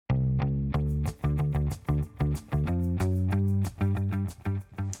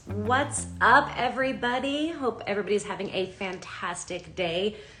What's up, everybody? Hope everybody's having a fantastic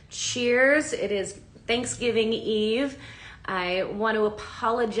day. Cheers. It is Thanksgiving Eve. I want to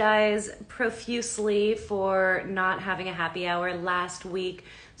apologize profusely for not having a happy hour last week.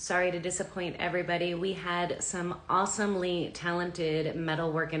 Sorry to disappoint everybody. We had some awesomely talented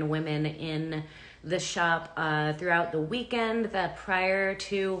metalworking women in the shop throughout the weekend that prior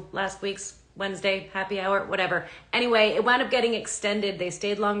to last week's Wednesday happy hour, whatever. Anyway, it wound up getting extended. They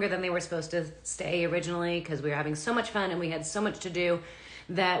stayed longer than they were supposed to stay originally because we were having so much fun and we had so much to do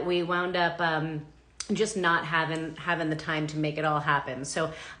that we wound up just not having the time to make it all happen.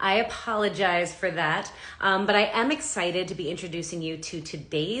 So I apologize for that. But I am excited to be introducing you to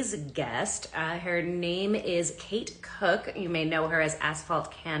today's guest. Her name is Kate Cook. You may know her as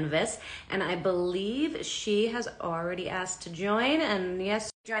Asphalt Canvas. And I believe she has already asked to join. And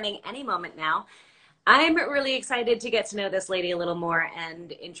yes, joining any moment now. I'm really excited to get to know this lady a little more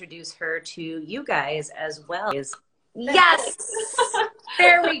and introduce her to you guys as well. Yes!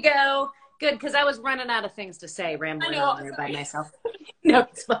 There we go. Good, because I was running out of things to say, rambling on there by myself. No,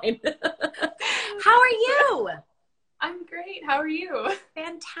 it's fine. How are you? I'm great. How are you?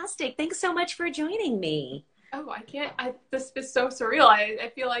 Fantastic. Thanks so much for joining me. Oh, this is so surreal.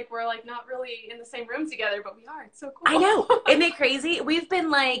 I feel like we're like not really in the same room together, but we are. It's so cool. I know. Isn't it crazy? We've been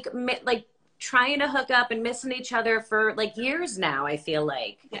like trying to hook up and missing each other for like years now, I feel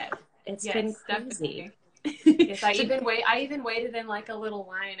like. Yeah. It's been crazy. Definitely. Yes, I even waited in like a little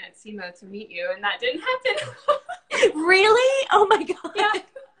line at SEMA to meet you, and that didn't happen. Really? Oh my god. Yeah.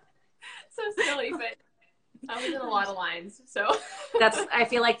 So silly, but I was in a lot of lines. So I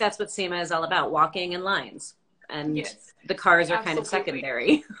feel like that's what SEMA is all about, walking in lines. And yes, the cars are kind of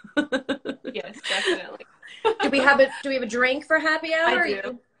secondary. Yes, definitely. Do we have a drink for happy hour? I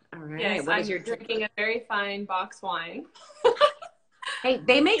do. All right. Yes, I'm drinking a very fine box wine. Hey,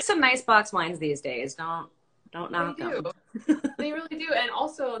 they make some nice box wines these days. Don't knock them. They really do. And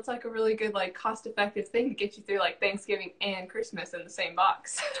also it's like a really good, like cost-effective thing to get you through like Thanksgiving and Christmas in the same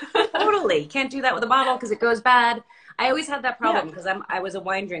box. Totally. Can't do that with a bottle because it goes bad. I always had that problem because I was a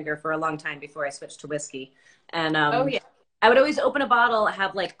wine drinker for a long time before I switched to whiskey. And I would always open a bottle,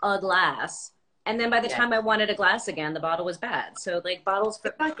 have like a glass, and then by the time I wanted a glass again, the bottle was bad. So like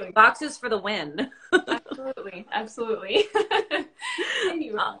boxes for the win. Absolutely.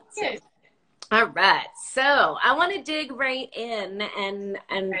 Anyway, awesome. All right. So I want to dig right in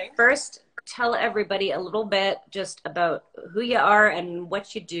and first tell everybody a little bit just about who you are and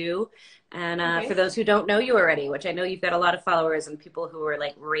what you do. And for those who don't know you already, which I know you've got a lot of followers and people who are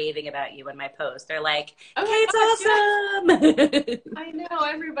like raving about you in my post. They're like, Kate's awesome. I know,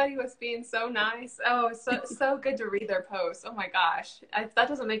 everybody was being so nice. Oh, so good to read their posts. Oh my gosh. If that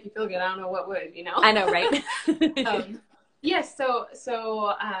doesn't make you feel good, I don't know what would, you know? I know, right? Yes,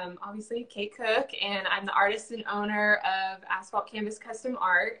 so obviously Kate Cook, and I'm the artist and owner of Asphalt Canvas Custom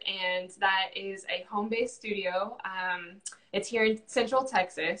Art, and that is a home-based studio. It's here in Central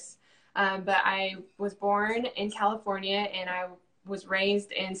Texas, but I was born in California, and I was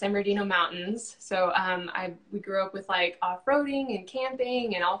raised in San Bernardino Mountains. So we grew up with like off-roading and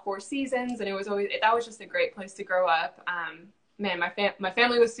camping and all four seasons, and that was just a great place to grow up. Man, my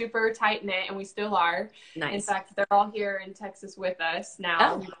family was super tight-knit, and we still are. Nice. In fact, they're all here in Texas with us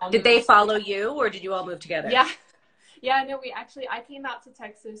now. Oh. Did they follow you, or did you all move together? Yeah. Yeah, no, I came out to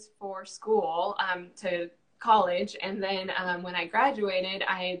Texas for school, to college, and then when I graduated,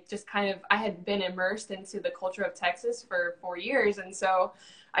 I had been immersed into the culture of Texas for 4 years, and so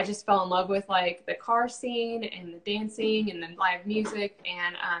I just fell in love with like the car scene and the dancing and the live music.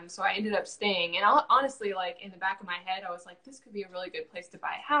 And so I ended up staying. And honestly, like in the back of my head, I was like, this could be a really good place to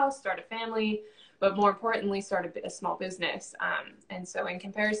buy a house, start a family, but more importantly, start a small business. And so in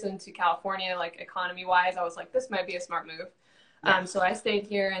comparison to California, like economy wise, I was like, this might be a smart move. So I stayed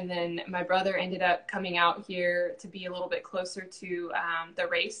here, and then my brother ended up coming out here to be a little bit closer to the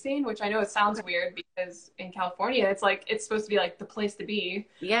race scene, which I know it sounds weird because in California, it's supposed to be like the place to be.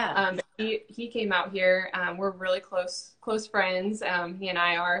 Yeah. But he came out here. We're really close friends. He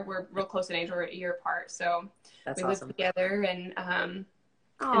and we're real close in age. We're a year apart. So we lived together, and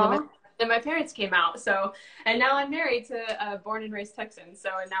then my parents came out. So, and now I'm married to a born and raised Texan. So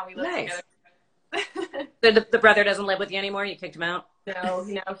now we live together. The brother doesn't live with you anymore? You kicked him out? No.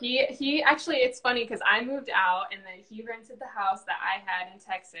 He actually, it's funny because I moved out, and then he rented the house that I had in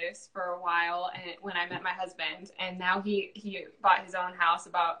Texas for a while, and when I met my husband, and now he bought his own house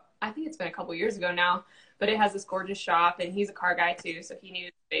I think it's been a couple years ago now, but it has this gorgeous shop, and he's a car guy too, so he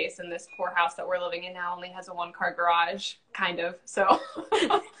needed space, and this poor house that we're living in now only has a 1-car garage, kind of, so.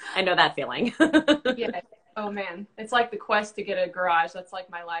 I know that feeling. Yeah. Oh man, it's like the quest to get a garage. That's like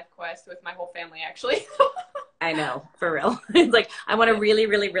my life quest with my whole family, actually. I know, for real. It's like, I want a really,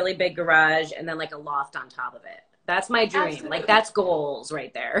 really, really big garage and then like a loft on top of it. That's my dream. Absolutely. Like, that's goals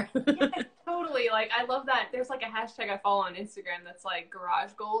right there. Yeah, totally. Like, I love that. There's like a hashtag I follow on Instagram that's like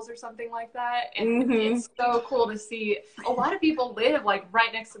garage goals or something like that. And it's so cool to see a lot of people live like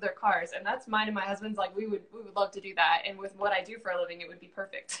right next to their cars. And that's mine and my husband's. Like, we would love to do that. And with what I do for a living, it would be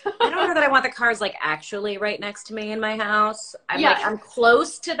perfect. I don't know that I want the cars like actually right next to me in my house. Yeah. I'm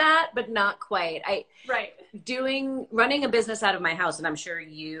close to that, but not quite. Right. Running a business out of my house, and I'm sure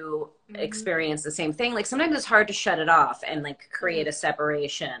you experience the same thing. Like, sometimes it's hard to shut it off and like create a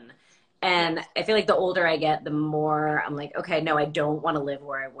separation. And I feel like the older I get, the more I'm like, okay, no, I don't want to live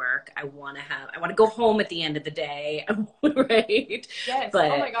where I work. I want to go home at the end of the day. Right. Yes.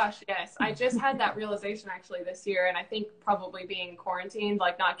 But, oh my gosh. Yes. I just had that realization actually this year. And I think probably being quarantined,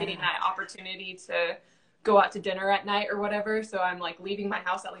 like not getting that opportunity to go out to dinner at night or whatever. So I'm like leaving my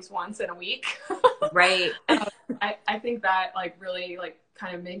house at least once in a week. Right. I think that like really like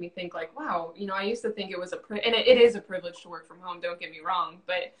kind of made me think like, wow, you know, I used to think it was and it is a privilege to work from home. Don't get me wrong.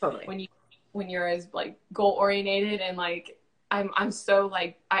 But totally. when you're as like goal oriented and like, I'm so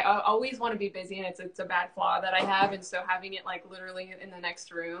like, I always want to be busy, and it's a bad flaw that I have. And so having it like literally in the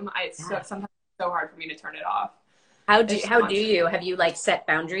next room, sometimes it's so hard for me to turn it off. Have you like set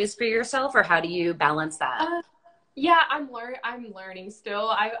boundaries for yourself, or how do you balance that? Yeah, I'm learning still.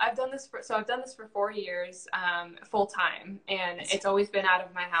 I've done this for 4 years, full time, and it's always been out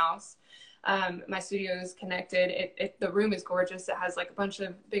of my house. My studio is connected. The room is gorgeous. It has like a bunch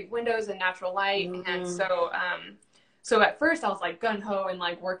of big windows and natural light. And so at first I was like gung ho and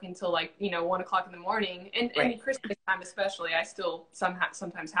like working till like, 1 o'clock in the morning, and Christmas time especially, I still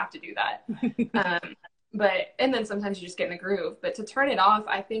sometimes have to do that. And then sometimes you just get in the groove. But to turn it off,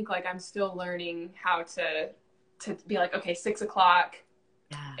 I think like I'm still learning how to be like, okay, 6 o'clock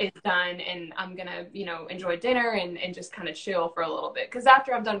is done, and I'm gonna, enjoy dinner and just kind of chill for a little bit. Because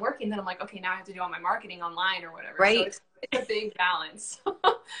after I'm done working, then I'm like, okay, now I have to do all my marketing online or whatever. Right. So it's a big balance.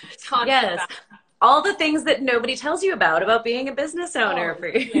 Yes. Balance. All the things that nobody tells you about being a business owner.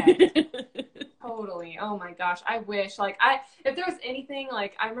 Yes. Totally. Oh my gosh. I wish if there was anything,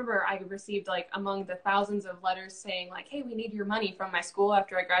 like I remember I received like among the thousands of letters saying like, hey, we need your money from my school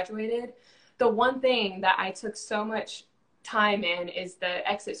after I graduated. The one thing that I took so much time in is the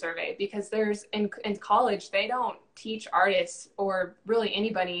exit survey, because there's in college, they don't teach artists or really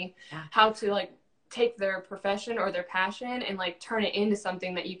anybody how to like take their profession or their passion and like turn it into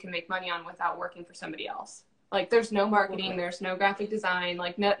something that you can make money on without working for somebody else. Like there's no marketing, there's no graphic design,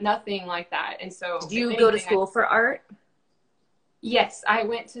 like nothing like that. And so did you go to school for art? Yes, I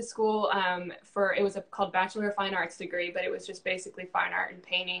went to school it was called Bachelor of Fine Arts degree, but it was just basically fine art and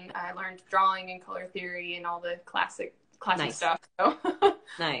painting. I learned drawing and color theory and all the classic stuff. So.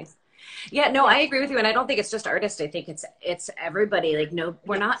 Nice. Yeah, no, I agree with you. And I don't think it's just artists. I think it's everybody. Like, no,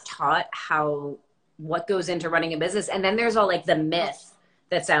 we're not taught what goes into running a business. And then there's all like the myth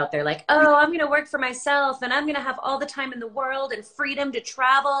that's out there, like, oh, I'm going to work for myself and I'm going to have all the time in the world and freedom to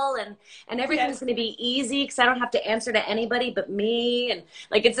travel and everything's going to be easy because I don't have to answer to anybody but me. And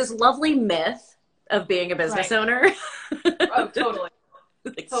like, it's this lovely myth of being a business owner. Oh, totally.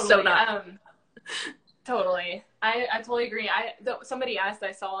 Totally. So not. Totally. I totally agree. Somebody asked,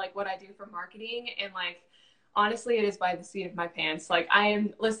 I saw like what I do for marketing, and like, honestly, it is by the seat of my pants. Like I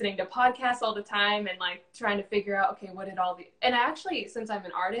am listening to podcasts all the time and like trying to figure out, okay, and actually, since I'm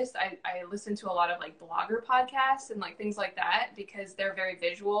an artist, I listen to a lot of like blogger podcasts and like things like that, because they're very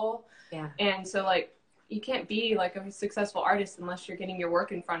visual. Yeah. And so like, you can't be like a successful artist unless you're getting your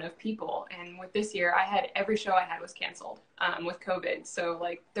work in front of people. And with this year, every show I had was canceled with COVID. So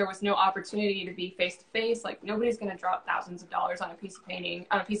like there was no opportunity to be face to face. Like nobody's going to drop thousands of dollars on a piece of painting,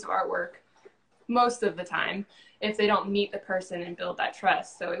 on a piece of artwork most of the time if they don't meet the person and build that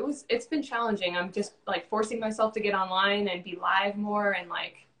trust. So it's been challenging. I'm just like forcing myself to get online and be live more and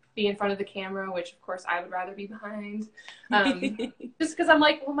like be in front of the camera, which of course I would rather be behind. Just because I'm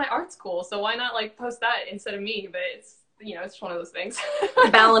like, well, my art's cool, so why not like post that instead of me? But it's it's one of those things.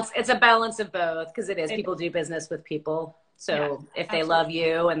 It's a balance of both, because people do business with people. So if they love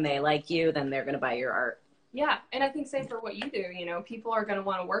you and they like you, then they're going to buy your art. Yeah, and I think same for what you do. People are going to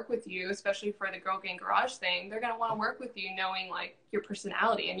want to work with you, especially for the Girl Gang Garage thing. They're going to want to work with you knowing like your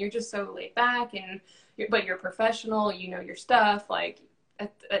personality, and you're just so laid back, but you're professional, your stuff. Like,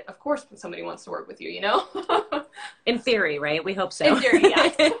 of course somebody wants to work with you, In theory, right? We hope so. In theory,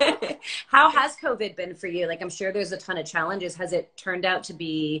 yeah. How has COVID been for you? Like, I'm sure there's a ton of challenges. Has it turned out to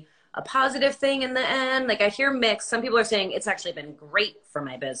be a positive thing in the end? Like I hear mixed. Some people are saying it's actually been great for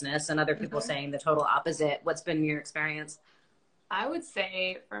my business, and other people saying the total opposite. What's been your experience? I would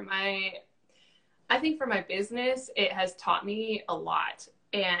say I think for my business, it has taught me a lot.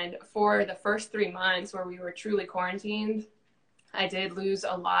 And for the first 3 months where we were truly quarantined, I did lose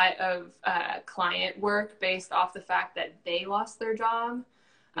a lot of client work based off the fact that they lost their job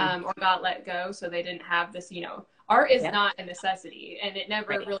or got let go. So they didn't have this, art is not a necessity and it never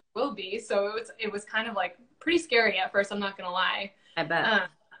really will be. So it was kind of like pretty scary at first. I'm not going to lie. I bet.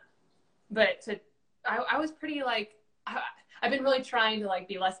 But I was pretty like, I've been really trying to like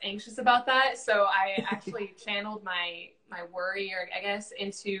be less anxious about that. So I actually channeled my worry, or I guess,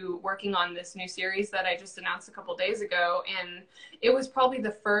 into working on this new series that I just announced a couple days ago. And it was probably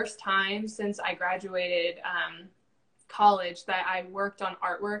the first time since I graduated college that I worked on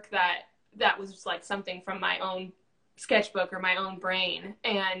artwork that was just like something from my own sketchbook or my own brain.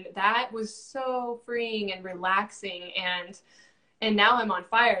 And that was so freeing and relaxing. And now I'm on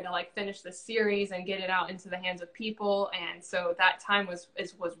fire to like finish the series and get it out into the hands of people. And so that time was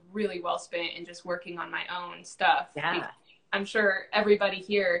really well spent in just working on my own stuff. Yeah. I'm sure everybody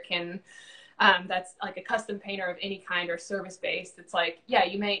here can, that's like a custom painter of any kind or service-based. It's like, yeah,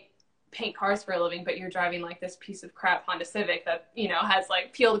 you may paint cars for a living, but you're driving like this piece of crap Honda Civic that, has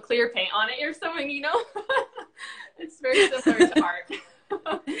like peeled clear paint on it or something, It's very similar to art.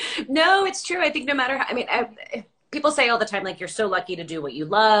 No, it's true. I think no matter how, people say all the time, like, you're so lucky to do what you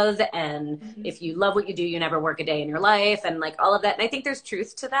love. And if you love what you do, you never work a day in your life, and like all of that. And I think there's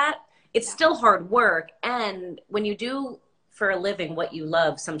truth to that. It's still hard work. And when you do for a living what you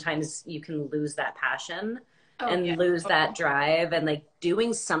love, sometimes you can lose that passion and lose that drive, and like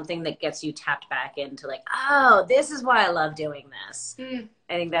doing something that gets you tapped back into like, oh, this is why I love doing this. I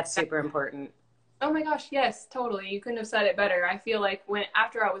think that's super important. Oh my gosh, yes, totally. You couldn't have said it better. I feel like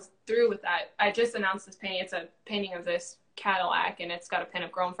after I was through with that, I just announced this painting. It's a painting of this Cadillac, and it's got a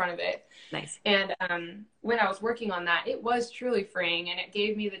pinup girl in front of it. Nice. And when I was working on that, it was truly freeing, and it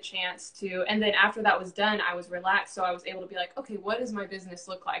gave me the chance to, and then after that was done, I was relaxed, so I was able to be like, okay, what does my business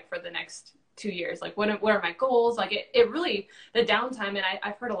look like for the next 2 years? Like, what are my goals? Like, it really, the downtime, and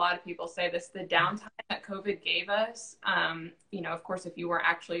I've heard a lot of people say this, the downtime that COVID gave us, of course, if you weren't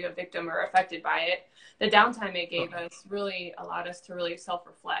actually a victim or affected by it, the downtime it gave us really allowed us to really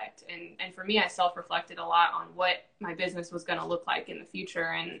self-reflect. And for me, I self-reflected a lot on what my business was going to look like in the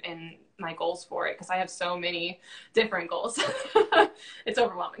future and my goals for it, because I have so many different goals. It's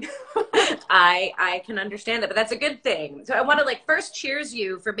overwhelming. I can understand that, but that's a good thing. So I want to like first cheers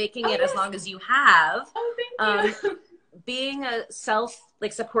you for making it as long as you have. Oh, thank you. Being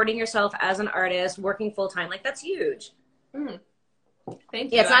supporting yourself as an artist, working full time, like that's huge.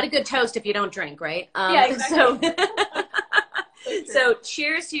 Thank you. Yeah, it's not a good toast if you don't drink, right? Yeah, exactly. So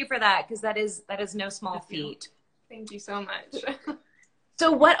cheers to you for that, because that is no small feat. Thank you so much.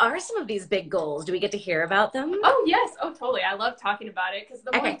 So what are some of these big goals? Do we get to hear about them? Oh, yes. Oh, totally. I love talking about it, because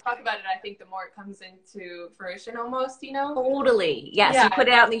the more you talk about it, I think the more it comes into fruition almost, Totally. Yes. Yeah. You put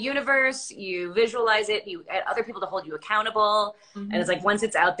it out in the universe, you visualize it, you get other people to hold you accountable. And it's like, once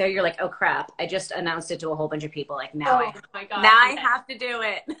it's out there, you're like, oh crap, I just announced it to a whole bunch of people. Like now I have to do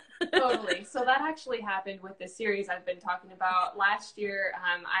it. Totally. So that actually happened with this series I've been talking about. Last year,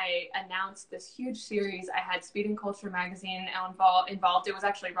 I announced this huge series. I had Speed and Culture magazine involved. It was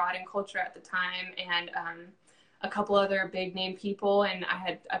actually Rod and Culture at the time, and a couple other big name people. And I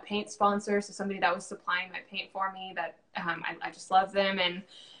had a paint sponsor, so somebody that was supplying my paint for me that I just love them.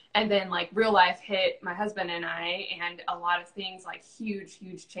 And then like real life hit my husband and I, and a lot of things like huge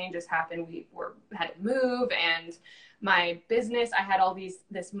changes happened. We had to move, and my business, I had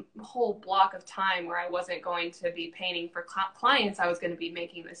this whole block of time where I wasn't going to be painting for clients. I was going to be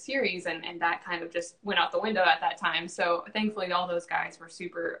making this series, and that kind of just went out the window at that time. So thankfully all those guys were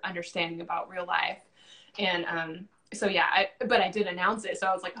super understanding about real life. And so yeah, but I did announce it. So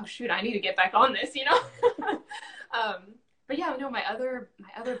I was like, oh shoot, I need to get back on this, But yeah, no, my other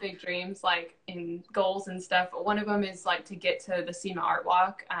big dreams, like in goals and stuff, one of them is like to get to the SEMA Art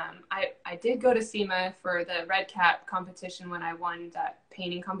Walk. I did go to SEMA for the Red Cap competition when I won that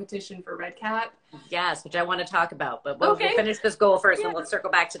painting competition for Red Cap. Yes, which I want to talk about, but we'll finish this goal first and we'll circle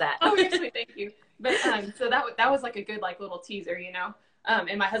back to that. Oh, yes, thank you. But so that was like a good like little teaser,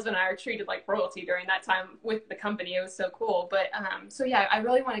 and my husband and I were treated like royalty during that time with the company. It was so cool. But so yeah, I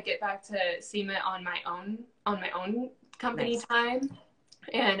really want to get back to SEMA on my own company time.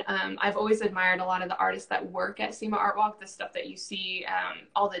 And I've always admired a lot of the artists that work at SEMA Art Walk, the stuff that you see,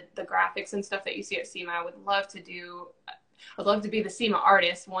 all the graphics and stuff that you see at SEMA. I'd love to be the SEMA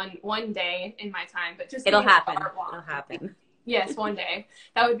artist one day in my time, but just it'll happen. It'll happen. Yes, one day.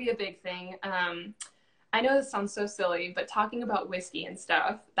 That would be a big thing. I know this sounds so silly, but talking about whiskey and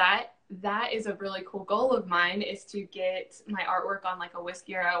stuff, that is a really cool goal of mine, is to get my artwork on like a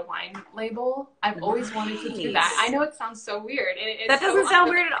whiskey or a wine label. I've always wanted to do that. I Nice. know it sounds so weird. That It's so doesn't sound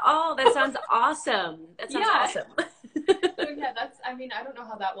weird at all. That sounds awesome. That sounds yeah. awesome. So yeah, I mean, I don't know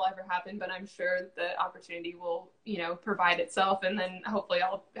how that will ever happen, but I'm sure the opportunity will, provide itself, and then hopefully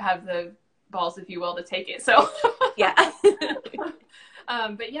I'll have the balls, if you will, to take it. So Yeah.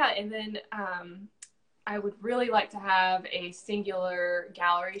 but yeah, and then I would really like to have a singular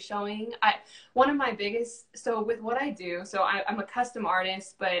gallery showing. One of my biggest, so with what I do, so I'm a custom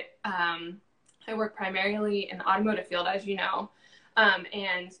artist, but I work primarily in the automotive field, as you know.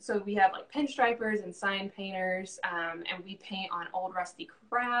 And so we have like pinstripers and sign painters, and we paint on old rusty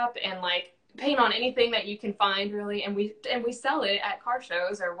crap and like paint on anything that you can find, really. And we sell it at car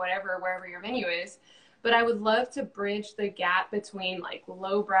shows or whatever, wherever your venue is. But I would love to bridge the gap between like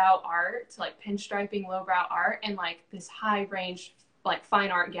lowbrow art, like pinstriping lowbrow art, and like this high range, like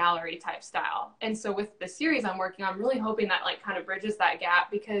fine art gallery type style. And so with the series I'm working on, I'm really hoping that like kind of bridges that gap,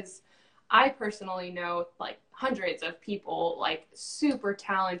 because I personally know like hundreds of people, like super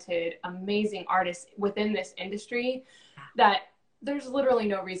talented, amazing artists within this industry, that there's literally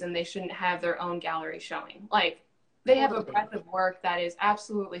no reason they shouldn't have their own gallery showing. Like, they have a breadth of work that is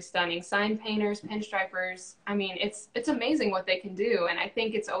absolutely stunning. Sign painters, pinstripers. I mean, it's amazing what they can do. And I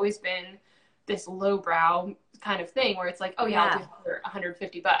think it's always been this lowbrow kind of thing where it's like, oh yeah, I'll do it for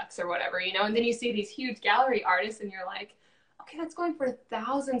 $150 or whatever, And then you see these huge gallery artists and you're like, okay, that's going for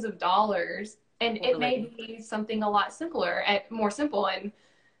thousands of dollars. And it may be something a lot simpler, more simple. And,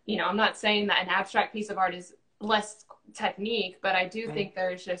 I'm not saying that an abstract piece of art is less technique, but I do think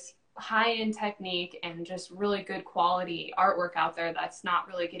there's just high-end technique and just really good quality artwork out there that's not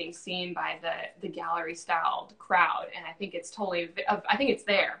really getting seen by the gallery styled crowd. And I think it's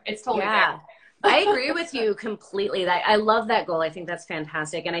there. It's totally there. I agree with you completely. I love that goal. I think that's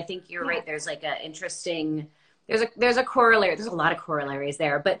fantastic. And I think you're right. There's like a interesting, there's a corollary. There's a lot of corollaries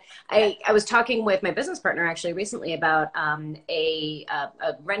there. But I was talking with my business partner actually recently about a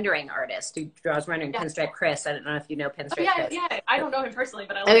rendering artist who draws rendering, Pinstripe Chris. I don't know if you know Pinstripe Chris. Yeah. I don't know him personally,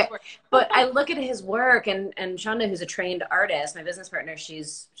 but I love his work. But I look at his work, and Shonda, who's a trained artist, my business partner,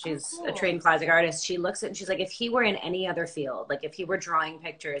 she's a trained classic artist. She looks at it and she's like, if he were in any other field, like if he were drawing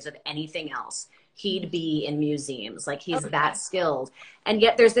pictures of anything else, he'd be in museums. Like he's that skilled. And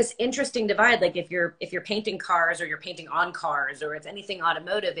yet there's this interesting divide. Like if you're painting cars, or you're painting on cars, or it's anything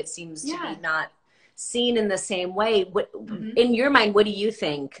automotive, it seems to be not seen in the same way. What, in your mind, what do you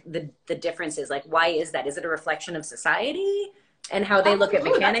think the difference is? Like, why is that? Is it a reflection of society and how they look at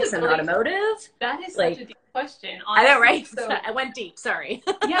mechanics and automotive? That is such a deep question. Honestly. I know, right? So, I went deep. Sorry.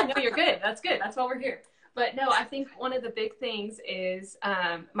 Yeah, no, you're good. That's good. That's why we're here. But no, I think one of the big things is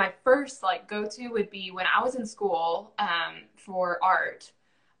my first like go-to would be when I was in school for art.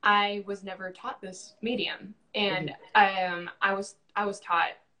 I was never taught this medium, and I was taught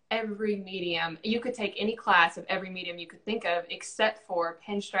every medium. You could take any class of every medium you could think of, except for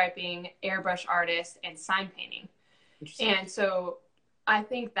pinstriping, airbrush artist, and sign painting. And so I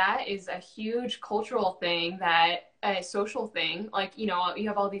think that is a huge cultural thing, that a social thing. Like, you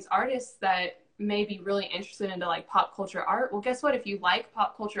have all these artists that may be really interested into like pop culture art. Well, guess what? If you like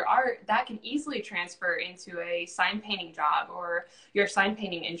pop culture art, that can easily transfer into a sign painting job or your sign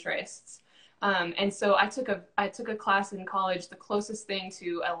painting interests. And so I took a class in college, the closest thing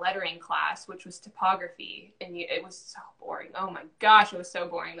to a lettering class, which was typography. And it was so boring. Oh my gosh, it was so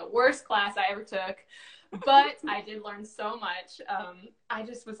boring. The worst class I ever took. But I did learn so much. I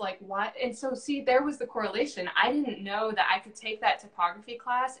just was like, what? And so, see, there was the correlation. I didn't know that I could take that typography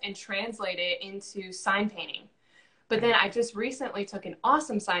class and translate it into sign painting. But then I just recently took an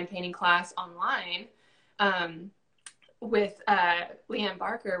awesome sign painting class online with Leanne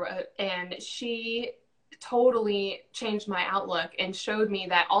Barker, and she totally changed my outlook and showed me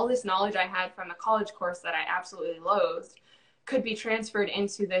that all this knowledge I had from the college course that I absolutely loathed could be transferred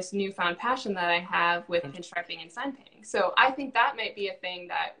into this newfound passion that I have with pinstriping and sign painting. So I think that might be a thing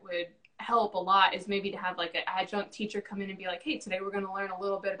that would help a lot, is maybe to have like an adjunct teacher come in and be like, hey, today we're going to learn a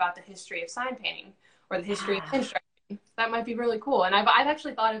little bit about the history of sign painting or the history of pinstriping. That might be really cool. And I've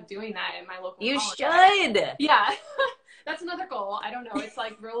actually thought of doing that in my local college. You should. Yeah. That's another goal. I don't know. It's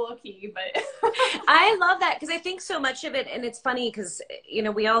like real low key, but I love that, because I think so much of it, and it's funny because,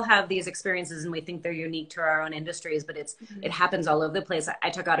 we all have these experiences and we think they're unique to our own industries, but it happens all over the place.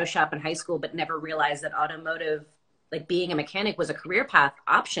 I took auto shop in high school, but never realized that automotive, like being a mechanic, was a career path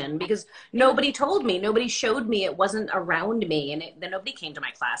option, because nobody told me, nobody showed me, it wasn't around me, and then nobody came to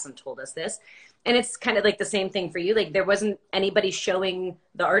my class and told us this. And it's kind of like the same thing for you. Like there wasn't anybody showing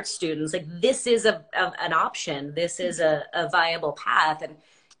the art students like this is an option. This is a viable path. And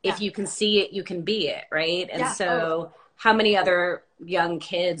if Yeah. you can see it, you can be it, right? And Yeah. Oh, so how many other young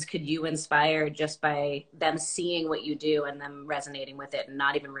kids could you inspire just by them seeing what you do and them resonating with it and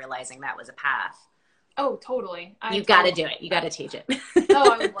not even realizing that was a path? oh, totally. You've got to do it. You got to teach it.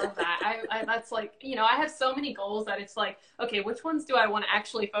 Oh, I would love that. That's like, you know, I have so many goals that it's like, okay, which ones do I want to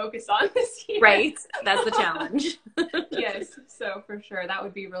actually focus on this year? Right. That's the challenge. Yes. So for sure, that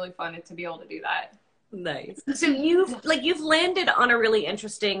would be really fun to be able to do that. Nice. So you've landed on a really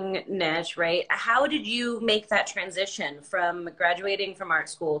interesting niche, right? How did you make that transition from graduating from art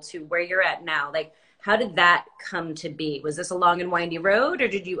school to where you're at now? Like, how did that come to be? Was this a long and windy road, or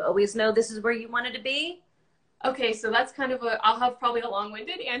did you always know this is where you wanted to be? Okay, so that's kind of I'll have probably a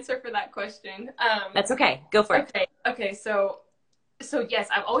long-winded answer for that question. That's okay. Go for it. Okay, so yes,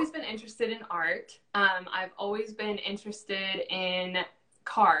 I've always been interested in art. I've always been interested in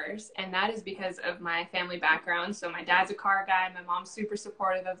cars, and that is because of my family background. So my dad's a car guy, my mom's super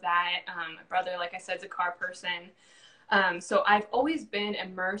supportive of that. My brother, like I said, is a car person. So I've always been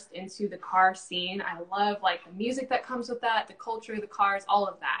immersed into the car scene. I love like the music that comes with that, the culture, the cars, all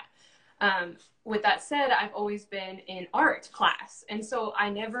of that. With that said, I've always been in art class. And so I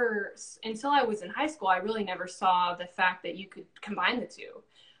never, until I was in high school, I really never saw the fact that you could combine the two.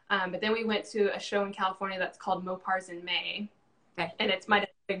 But then we went to a show in California that's called Mopars in May. Okay. And it's my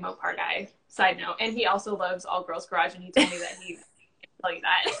dad's a big Mopar guy, side note. And he also loves All Girls Garage, and he told me that he tell you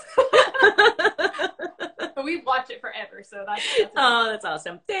that. But we watch it forever, so that's oh, that's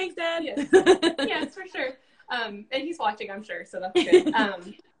awesome. Thanks, Dad. Yes, yes, for sure. And he's watching, I'm sure, so that's good.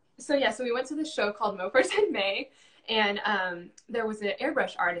 So yeah, so we went to this show called Mopars in May, and there was an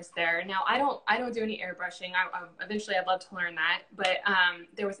airbrush artist there. Now I don't do any airbrushing. Eventually I'd love to learn that, but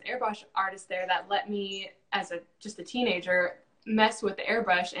there was an airbrush artist there that let me, as just a teenager, mess with the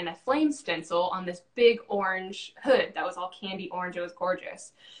airbrush and a flame stencil on this big orange hood that was all candy orange. It was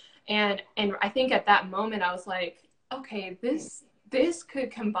gorgeous, and I think at that moment I was like, okay, this could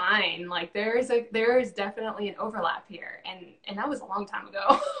combine. Like there is definitely an overlap here, and that was a long time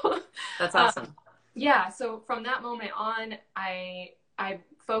ago. That's awesome. Yeah, so from that moment on, I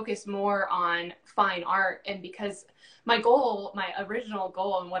focused more on fine art, and because my original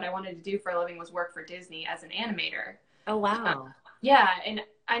goal and what I wanted to do for a living was work for Disney as an animator. Oh wow. Yeah, and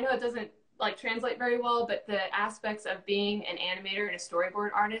I know it doesn't like translate very well, but the aspects of being an animator and a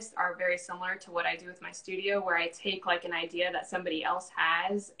storyboard artist are very similar to what I do with my studio, where I take like an idea that somebody else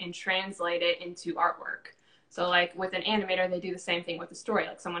has and translate it into artwork. So like with an animator, they do the same thing with a story.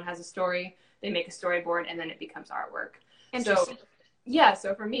 Like someone has a story, they make a storyboard, and then it becomes artwork. Interesting. So yeah,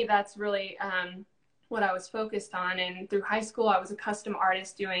 so for me, that's really what I was focused on. And through high school, I was a custom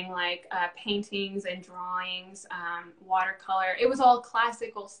artist doing like paintings and drawings, watercolor. It was all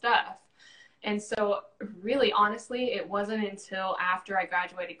classical stuff. And so really, honestly, it wasn't until after I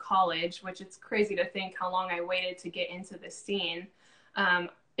graduated college, which it's crazy to think how long I waited to get into this scene.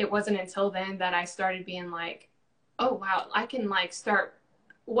 It wasn't until then that I started being like, oh, wow, I can like start.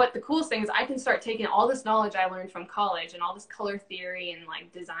 What the coolest thing is I can start taking all this knowledge I learned from college and all this color theory and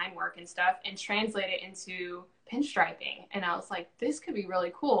like design work and stuff and translate it into pinstriping. And I was like, this could be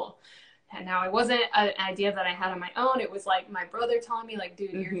really cool. And now it wasn't an idea that I had on my own. It was like my brother telling me like,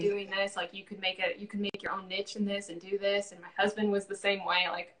 dude, you're doing this. Like you could make your own niche in this and do this. And my husband was the same way.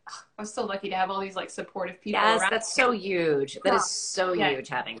 Like I was so lucky to have all these like supportive people yes, around. that's so huge. That is so huge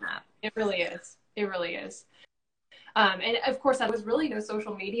having that. It really is. It really is. And of course, I was really no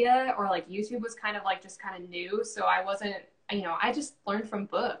social media, or like YouTube was kind of like just kind of new. So I wasn't, I just learned from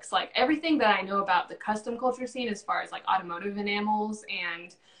books. Like everything that I know about the custom culture scene as far as like automotive enamels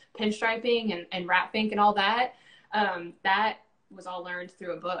and pinstriping and wrap ink and all that, that was all learned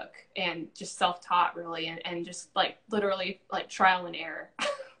through a book and just self-taught really, and just like literally like trial and error.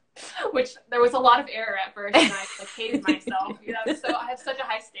 Which there was a lot of error at first, and I like hated myself. So I have such a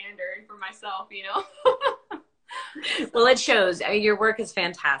high standard for myself, Well, it shows. Your work is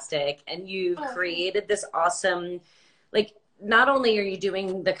fantastic, and you've created this awesome, like, not only are you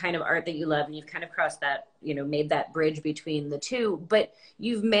doing the kind of art that you love, and you've kind of crossed that, made that bridge between the two, but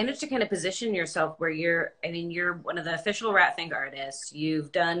you've managed to kind of position yourself where you're one of the official Ratfink artists.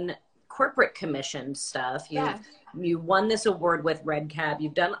 You've done corporate commissioned stuff. You won this award with Red Cab.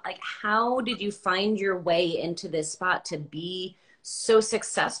 You've done, like, how did you find your way into this spot to be so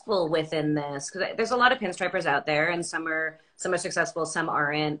successful within this? Because there's a lot of pinstripers out there, and some are successful, some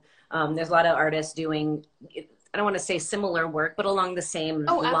aren't. There's a lot of artists doing, I don't want to say similar work, but along the same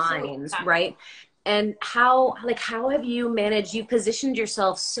lines, right? And how have you managed? You positioned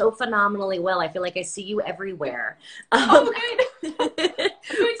yourself so phenomenally well. I feel like I see you everywhere. Oh, good. I'm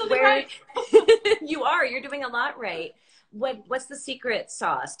doing something Where right. you're doing a lot right. What's the secret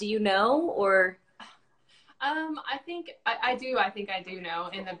sauce? Do you know or? I think I do. I think I do know.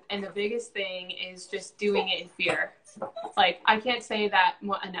 And the biggest thing is just doing it in fear. Like, I can't say that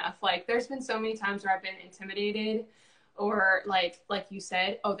enough. Like, there's been so many times where I've been intimidated, or like you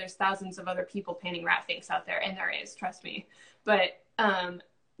said, oh, there's thousands of other people painting rat finks out there, and there is, trust me. But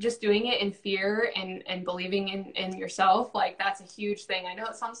just doing it in fear and believing in yourself, like, that's a huge thing. I know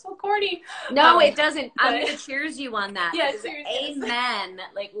it sounds so corny. No, it doesn't. But I'm gonna cheers you on that. yeah, Because cheers. amen.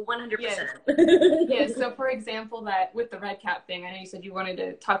 Like Yes. 100%. Yes. So, for example, that with the red cap thing, I know you said you wanted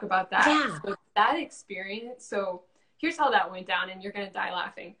to talk about that. Yeah. So that experience. So here's how that went down, and you're gonna die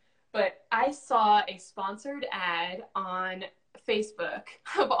laughing. But I saw a sponsored ad on Facebook,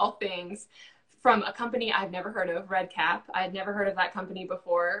 of all things, from a company I've never heard of, Red Cap. I had never heard of that company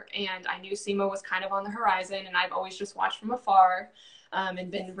before, and I knew SEMA was kind of on the horizon, and I've always just watched from afar.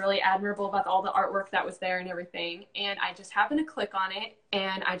 And been really admirable about all the artwork that was there and everything. And I just happened to click on it,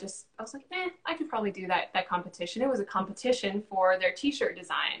 and I was like, I could probably do that competition. It was a competition for their t-shirt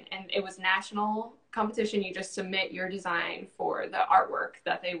design, and it was national competition. You just submit your design for the artwork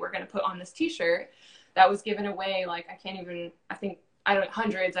that they were going to put on this t-shirt that was given away. Like,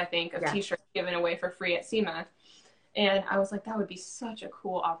 hundreds, I think, of t-shirts given away for free at SEMA. And I was like, that would be such a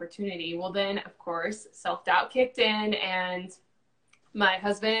cool opportunity. Well, then, of course, self-doubt kicked in, and my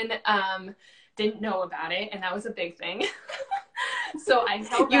husband didn't know about it, and that was a big thing. So I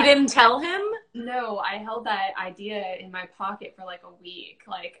held You didn't tell him? No, I held that idea in my pocket for like a week.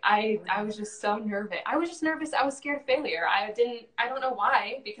 Like, I was just so nervous. I was just nervous. I was scared of failure. I don't know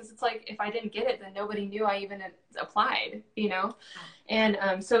why, because it's like, if I didn't get it, then nobody knew I even applied, you know? And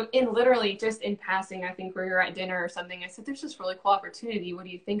so literally just in passing, I think we were at dinner or something, I said, there's this really cool opportunity. What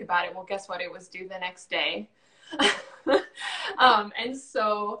do you think about it? Well, guess what? It was due the next day. And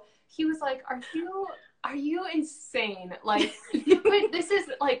so he was like, are you insane? Like, this is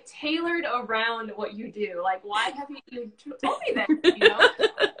like tailored around what you do. Like, why haven't you told me that, you know?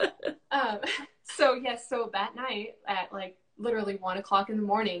 So that night at like literally 1:00 in the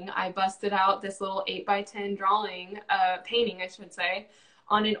morning, I busted out this little 8x10 painting, I should say,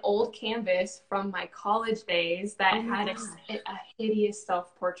 on an old canvas from my college days that had a hideous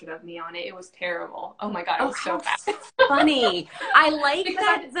self-portrait of me on it. It was terrible. Oh my God, it was so bad. Funny. I like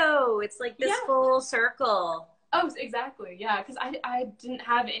that though. It's like this full circle. Oh, exactly. Yeah, because I didn't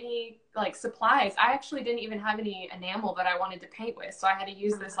have any like supplies. I actually didn't even have any enamel that I wanted to paint with. So I had to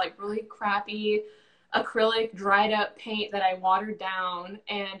use this like really crappy acrylic dried up paint that I watered down,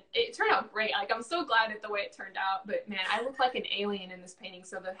 and it turned out great. Like, I'm so glad at the way it turned out, but man, I looked like an alien in this painting.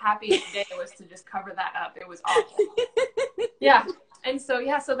 So the happiest day was to just cover that up. It was awful. Yeah. And so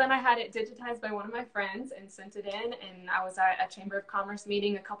then I had it digitized by one of my friends and sent it in, and I was at a Chamber of Commerce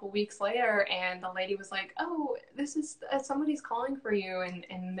meeting a couple weeks later, and the lady was like, oh, this is somebody's calling for you.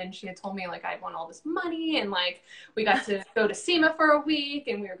 And then she had told me like I'd won all this money, and like we got to go to SEMA for a week,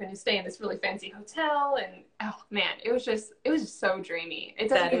 and we were going to stay in this really fancy hotel, and oh man, it was just so dreamy. It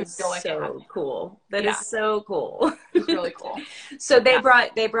doesn't even feel like so cool. That is so cool. It's really cool. So they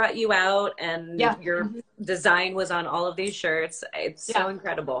brought you out, and your design was on all of these shirts. It's so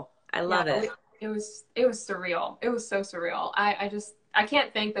incredible. I love it. It was surreal. It was so surreal. I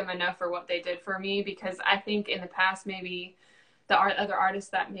can't thank them enough for what they did for me, because I think in the past, maybe the other artists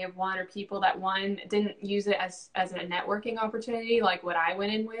that may have won, or people that won, didn't use it as a networking opportunity like what I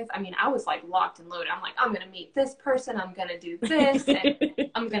went in with. I mean, I was like locked and loaded. I'm like, I'm going to meet this person. I'm going to do this. And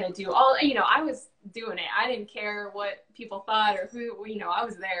I'm going to do all, I was doing it. I didn't care what people thought or who, I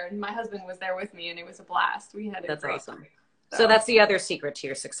was there, and my husband was there with me, and it was a blast. We had That's awesome. So that's the other secret to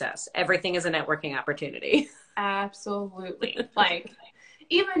your success. Everything is a networking opportunity. Absolutely. Like,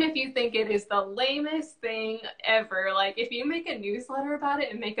 even if you think it is the lamest thing ever, like if you make a newsletter about it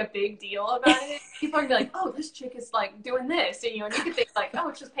and make a big deal about it, people are gonna be like, oh, this chick is like doing this. And, and you can think like, oh,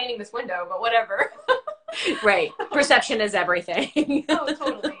 it's just painting this window, but whatever. Right. Perception is everything. Oh,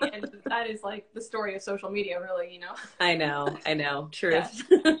 totally. And that is like the story of social media, really, I know. Truth.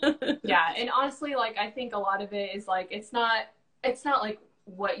 Yeah. And honestly, like, I think a lot of it is like, it's not like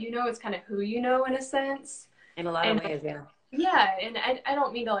what it's kind of who in a sense. In a lot of ways, yeah. Yeah, and I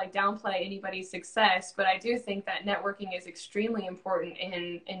don't mean to like downplay anybody's success, but I do think that networking is extremely important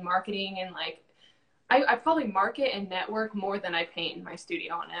in marketing, and like I probably market and network more than I paint in my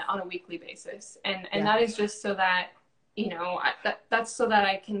studio on a weekly basis, and that is just so that that's so that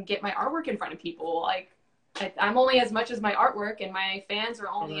I can get my artwork in front of people. Like, I'm only as much as my artwork, and my fans are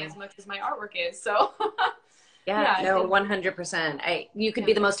only Totally. as much as my artwork is. So Yeah, yeah, I no, think 100%. You could yeah,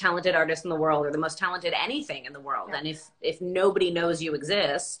 be the most talented artist in the world or the most talented anything in the world. yeah. And if nobody knows you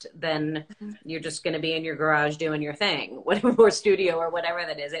exist, then Mhm. you're just going to be in your garage doing your thing, whatever, or studio or whatever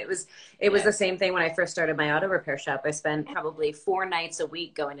that is. It was the Yes. same thing when I first started my auto repair shop. I spent probably 4 nights a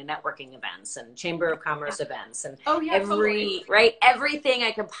week going to networking events and chamber of Yeah. commerce events and Oh yeah, totally. everything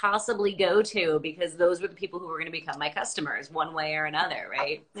I could possibly go to because those were the people who were going to become my customers one way or another,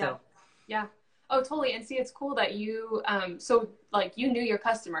 right? Yeah. So Yeah. Oh, totally. And see, it's cool that you, so like you knew your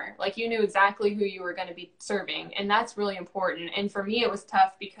customer, like you knew exactly who you were going to be serving. And that's really important. And for me, it was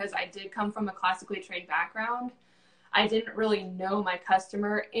tough because I did come from a classically trained background. I didn't really know my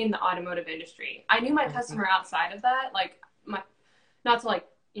customer in the automotive industry. I knew my customer outside of that, like my, not to like,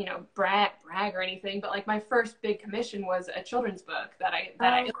 brag or anything, but like my first big commission was a children's book that I oh,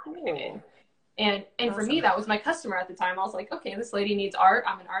 illustrated. cool. And for me, Awesome. that was my customer at the time. I was like, okay, this lady needs art.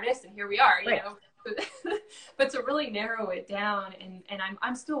 I'm an artist, and here we are, you Right. know. But to really narrow it down, and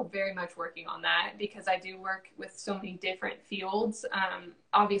I'm still very much working on that because I do work with so many different fields.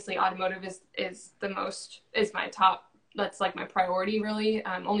 Obviously, automotive is my top. That's like my priority, really.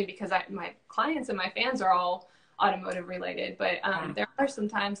 Only because my clients and my fans are all automotive related. But Yeah. there are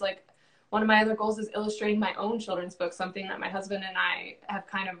sometimes like one of my other goals is illustrating my own children's book, something that my husband and I have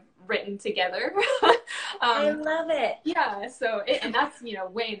kind of written together. I um, love it. yeah, and that's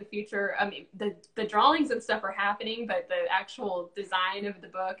way in the future. I mean, the drawings and stuff are happening, but the actual design of the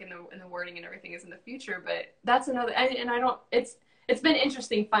book and the wording and everything is in the future. But that's another, and I don't. It's been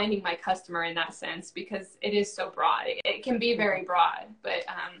interesting finding my customer in that sense because it is so broad. It can be very broad, but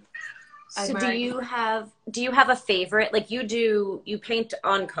I So admire. do you have a favorite? Like you paint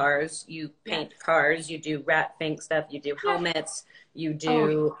on cars, you Yeah, paint cars, you do rat fink stuff, you do yeah. helmets, you Oh,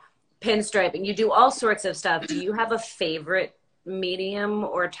 do pinstriping, you do all sorts of stuff. Do you have a favorite medium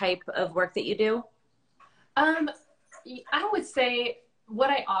or type of work that you do? um, I would say what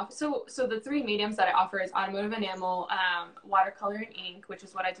I offer. So the three mediums that I offer is automotive enamel, watercolor and ink, which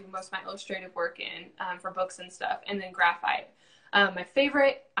is what I do most of my illustrative work in for books and stuff, and then graphite. My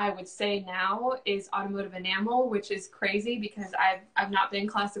favorite, I would say now, is automotive enamel, which is crazy because I've not been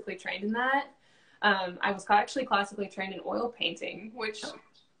classically trained in that. I was actually classically trained in oil painting, which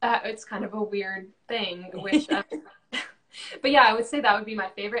it's kind of a weird thing, which but yeah, I would say that would be my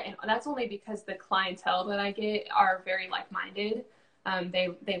favorite, and that's only because the clientele that I get are very like-minded.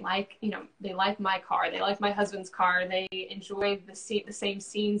 They like they like my car, they like my husband's car, they enjoy the same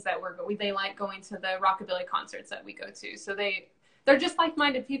scenes that they like going to the rockabilly concerts that we go to. So they're just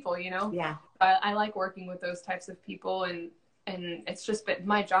like-minded people, you know. Yeah. I like working with those types of people, and it's just been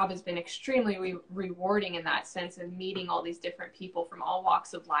my job has been extremely rewarding in that sense of meeting all these different people from all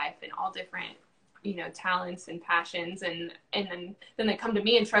walks of life and all different talents and passions, and then they come to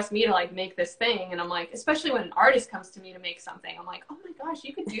me and trust me to like make this thing, and I'm like, especially when an artist comes to me to make something, I'm like, oh my gosh,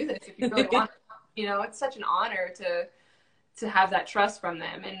 you could do this if you really want. It's such an honor to have that trust from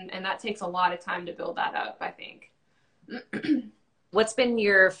them, and that takes a lot of time to build that up, I think. What's been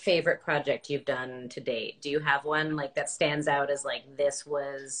your favorite project you've done to date? Do you have one like that stands out as like this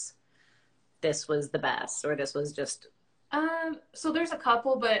was the best or this was just So there's a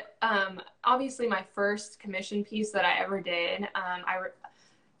couple, but obviously my first commission piece that I ever did,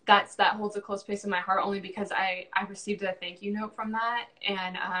 that holds a close place in my heart only because I received a thank you note from that,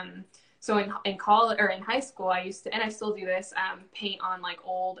 and so in college or in high school, I used to, and I still do this, paint on like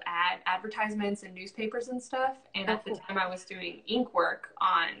old advertisements and newspapers and stuff. And oh at the cool. time, I was doing ink work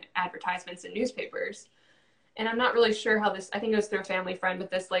on advertisements and newspapers. And I'm not really sure how this, I think it was through a family friend, but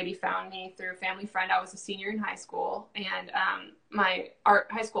this lady found me through a family friend. I was a senior in high school, and my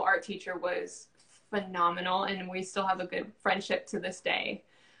high school art teacher was phenomenal, and we still have a good friendship to this day.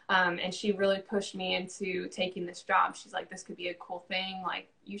 And she really pushed me into taking this job. She's like, this could be a cool thing. Like,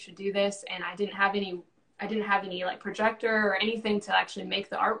 you should do this. And I didn't have any like projector or anything to actually make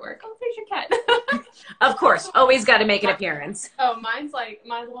the artwork. Oh, there's your cat. Of course, always got to make an appearance. Oh, mine's like,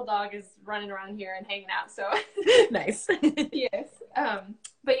 my little dog is running around here and hanging out. So Nice. yes.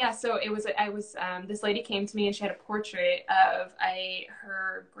 But yeah, so this lady came to me and she had a portrait of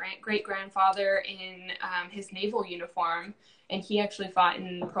her great grandfather in his naval uniform, and he actually fought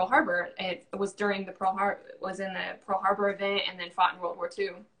in Pearl Harbor. It was during was in the Pearl Harbor event, and then fought in World War II.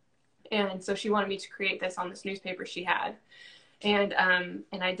 And so she wanted me to create this on this newspaper she had. And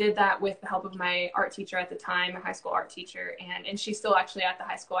I did that with the help of my art teacher at the time, my high school art teacher, and she's still actually at the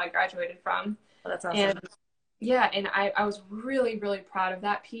high school I graduated from. Well, that's awesome. And yeah, and I was really, really proud of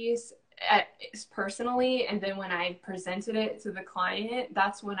that piece. personally. And then when I presented it to the client,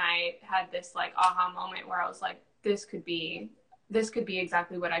 that's when I had this like aha moment where I was like, this could be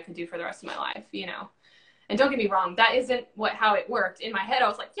exactly what I could do for the rest of my life, you know? And don't get me wrong, that isn't how it worked. In my head, I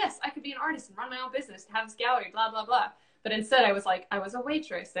was like, yes, I could be an artist and run my own business and have this gallery, blah, blah, blah. But instead I was like, I was a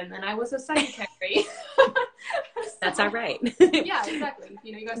waitress and then I was a secretary. That's all right. Yeah, exactly.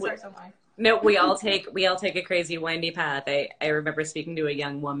 You know, you got to start somewhere. No, we all take a crazy windy path. I remember speaking to a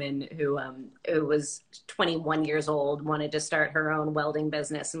young woman who was 21 years old, wanted to start her own welding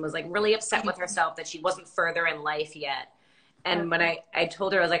business, and was like really upset with herself that she wasn't further in life yet. And when I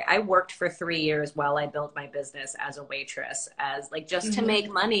told her, I was like, I worked for 3 years while I built my business as a waitress, as like just to make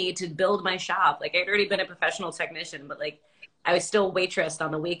money to build my shop. Like I'd already been a professional technician, but like I was still waitressed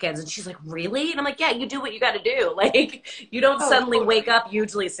on the weekends. And she's like, really? And I'm like, yeah, you do what you got to do. Like you don't suddenly wake up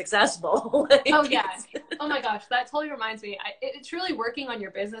hugely successful. Like, oh yeah. Oh my gosh. That totally reminds me. It's really working on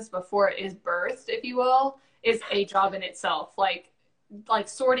your business before it is birthed, if you will, is a job in itself. Like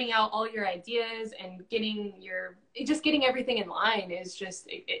sorting out all your ideas and getting everything in line is just,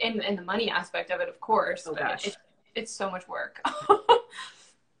 and the money aspect of it, of course. Oh gosh. It's so much work.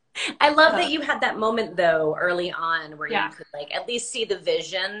 I love that you had that moment though early on where you could like at least see the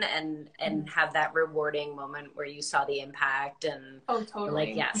vision and have that rewarding moment where you saw the impact and totally.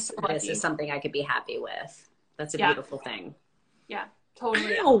 Like, yes, this is something I could be happy with. That's a beautiful thing. Yeah,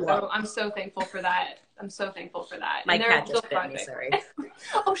 totally. So I'm so thankful for that. My cat just bit me, sorry.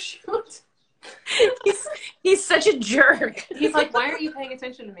 Oh shoot. He's such a jerk. He's like, why aren't you paying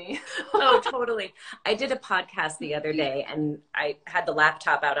attention to me? Oh, totally. I did a podcast the other day and I had the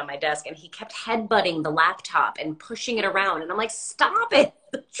laptop out on my desk and he kept headbutting the laptop and pushing it around. And I'm like, stop it.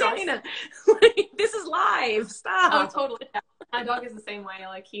 I'm trying to, like, this is live. Stop. Oh, totally. Yeah. My dog is the same way.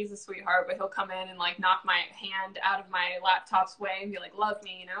 Like, he's a sweetheart, but he'll come in and like knock my hand out of my laptop's way and be like, love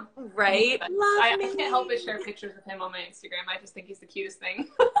me, you know? Right. I can't help but share pictures of him on my Instagram. I just think he's the cutest thing.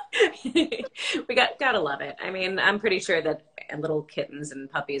 We gotta love it. I mean, I'm pretty sure that little kittens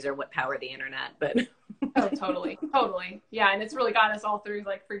and puppies are what power the internet, but oh, totally. Yeah, and it's really got us all through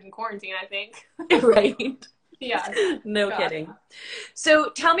like freaking quarantine, I think. Right. Yeah. No kidding. So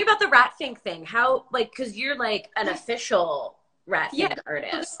tell me about the Rat Fink thing. How, like, cause you're like an official Rat Fink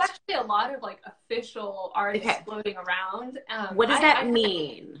artist. There's actually a lot of like official artists floating around. What does that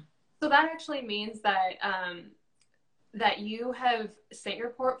mean? So that actually means that that you have sent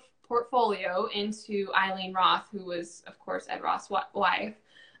your portfolio into Eileen Roth, who was, of course, Ed Roth's wife.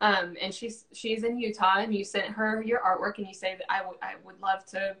 And she's in Utah, and you sent her your artwork, and you say that I would love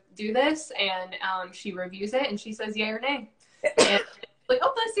to do this, and she reviews it, and she says yay or nay. And like,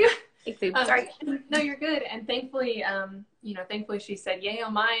 oh, bless you. Sorry. No, you're good. And thankfully, thankfully she said yay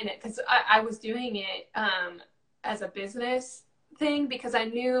on mine, because I was doing it as a business thing because I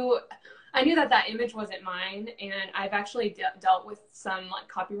knew that image wasn't mine, and I've actually dealt with some like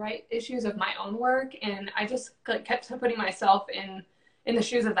copyright issues of my own work, and I just like, kept putting myself in the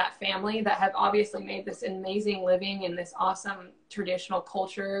shoes of that family that have obviously made this amazing living and this awesome traditional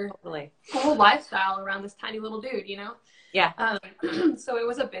culture, whole lifestyle around this tiny little dude, you know? Yeah. So it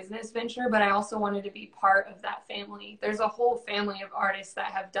was a business venture, but I also wanted to be part of that family. There's a whole family of artists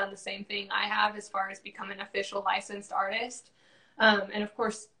that have done the same thing I have as far as becoming an official licensed artist. And of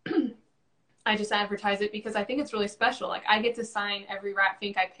course, I just advertise it because I think it's really special. Like I get to sign every Rat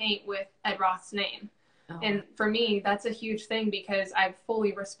Fink I paint with Ed Roth's name. Oh. And for me, that's a huge thing because I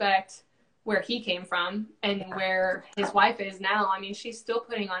fully respect where he came from and where his wife is now. I mean, she's still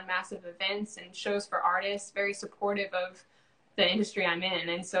putting on massive events and shows for artists, very supportive of the industry I'm in.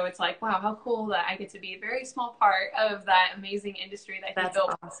 And so it's like, wow, how cool that I get to be a very small part of that amazing industry that he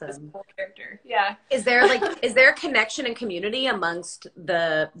built. Awesome. This cool character. Yeah. Is there a connection and community amongst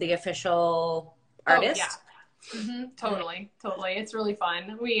the official artists? Oh, yeah. Totally. It's really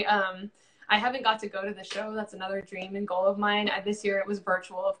fun. I haven't got to go to the show. That's another dream and goal of mine. This year it was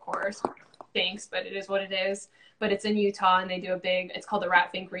virtual, of course. Thanks, but it is what it is. But it's in Utah, and they do it's called the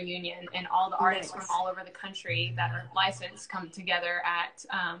Rat Fink Reunion, and all the artists from all over the country that are licensed come together at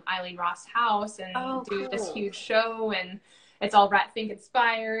Eileen Roth's house and do this huge show, and it's all Rat Fink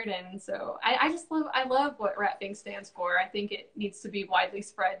inspired. And so I love what Rat Fink stands for. I think it needs to be widely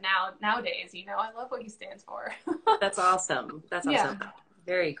spread nowadays. You know, I love what he stands for. That's awesome. Yeah.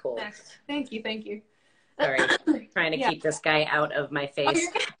 Very cool. Thank you. Sorry, trying to keep this guy out of my face.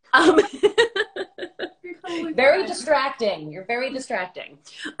 Totally very distracting. You're very distracting.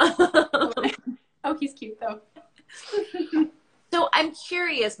 Oh, he's cute though. So I'm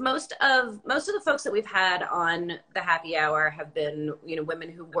curious. Most of the folks that we've had on the happy hour have been, women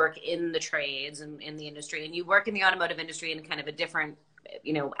who work in the trades and in the industry, and you work in the automotive industry in kind of a different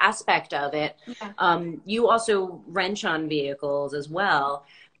aspect of it. Yeah. You also wrench on vehicles as well.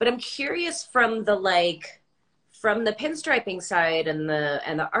 But I'm curious from the pinstriping side and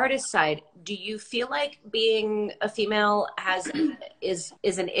the artist side, do you feel like being a female is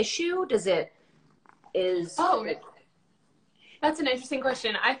an issue? Does it is Oh, that's an interesting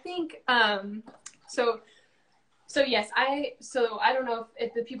question. I think so. So yes, I don't know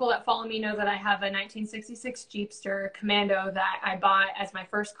if the people that follow me know that I have a 1966 Jeepster Commando that I bought as my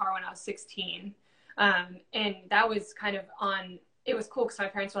first car when I was 16. And that was kind of it was cool because my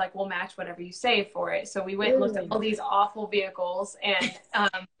parents were like, we'll match whatever you save for it. So we went and looked at all these awful vehicles, and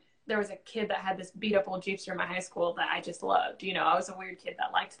there was a kid that had this beat up old Jeepster in my high school that I just loved. I was a weird kid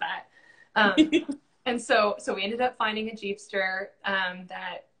that liked that. And so we ended up finding a Jeepster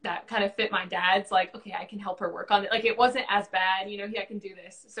that kind of fit my dad's, like, okay, I can help her work on it. Like, it wasn't as bad, I can do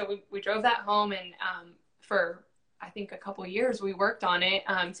this. So we drove that home, and for, I think, a couple of years, we worked on it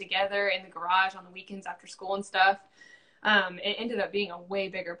together in the garage on the weekends after school and stuff. It ended up being a way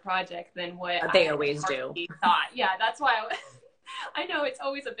bigger project than what they always do. Thought. Yeah, that's why I know it's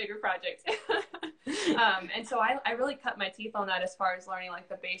always a bigger project. And so I really cut my teeth on that as far as learning like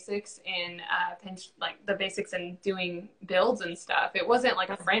the basics in the basics in doing builds and stuff. It wasn't like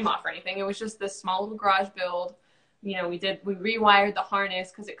a frame off or anything. It was just this small little garage build. We rewired the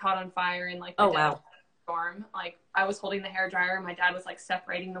harness because it caught on fire in like the storm. Like, I was holding the hairdryer and my dad was like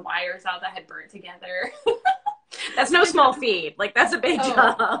separating the wires out that had burnt together. That's no small feat. Like, that's a big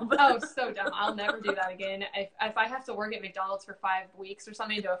job. Oh, so dumb. I'll never do that again. If I have to work at McDonald's for 5 weeks or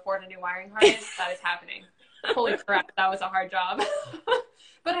something to afford a new wiring harness, that is happening. Holy crap, that was a hard job.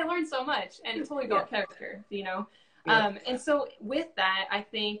 But I learned so much, and it totally built character, Yeah. And so with that, I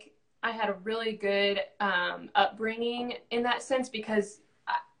think I had a really good upbringing in that sense, because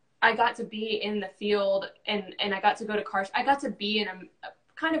I got to be in the field and I got to go to cars. I got to be in a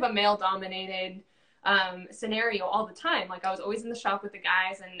kind of a male-dominated scenario all the time. Like, I was always in the shop with the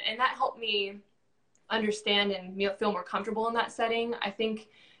guys, and that helped me understand and feel more comfortable in that setting. I think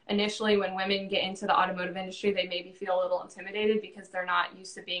initially when women get into the automotive industry, they maybe feel a little intimidated because they're not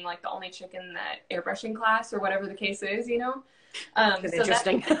used to being like the only chick in the airbrushing class or whatever the case is, It's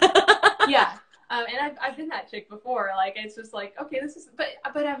interesting. Yeah. And I've been that chick before. Like, it's just like, okay, this is, but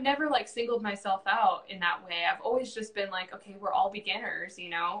I've never like singled myself out in that way. I've always just been like, okay, we're all beginners,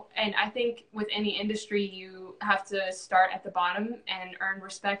 And I think with any industry, you have to start at the bottom and earn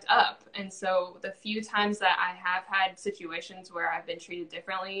respect up. And so the few times that I have had situations where I've been treated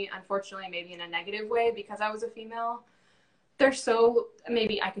differently, unfortunately, maybe in a negative way because I was a female,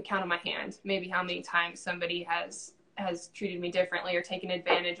 maybe I could count on my hand, maybe how many times somebody has treated me differently or taken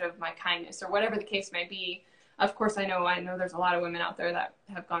advantage of my kindness or whatever the case may be. Of course, I know there's a lot of women out there that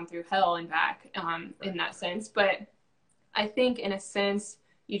have gone through hell and back in that sense. But I think in a sense,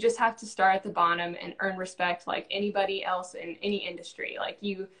 you just have to start at the bottom and earn respect like anybody else in any industry. Like,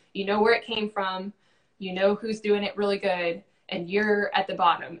 you know where it came from, who's doing it really good, and you're at the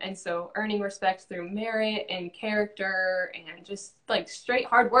bottom. And so earning respect through merit and character and just like straight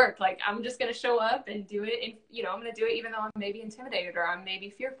hard work. Like, I'm just going to show up and do it. And, I'm going to do it even though I'm maybe intimidated or I'm maybe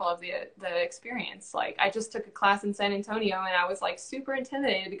fearful of the experience. Like, I just took a class in San Antonio and I was like super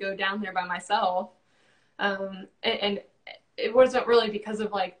intimidated to go down there by myself. And it wasn't really because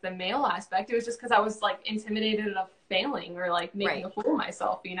of like the male aspect. It was just because I was like intimidated of failing or like making a fool of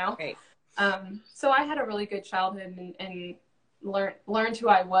myself, Right. So I had a really good childhood and learned who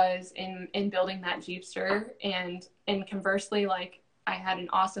I was in building that Jeepster, and conversely, like, I had an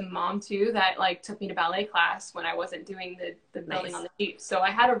awesome mom too that like took me to ballet class when I wasn't doing the building on the Jeep. So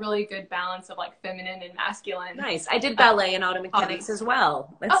I had a really good balance of like feminine and masculine. Nice. I did ballet and auto mechanics as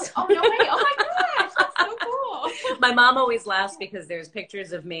well. Oh, no way. Oh my gosh. That's so cool. My mom always laughs because there's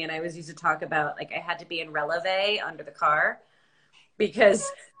pictures of me and I always used to talk about like I had to be in releve under the car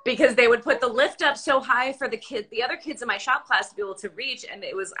because they would put the lift up so high for the other kids in my shop class to be able to reach, and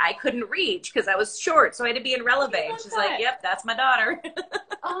I couldn't reach because I was short, so I had to be in releve. And she's like, "Yep, that's my daughter."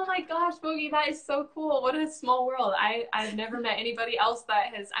 Oh my gosh, Boogie, that is so cool. What a small world. I've never met anybody else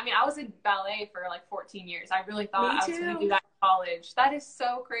that has. I mean, I was in ballet for like 14 years. I really thought I was going to do that in college. That is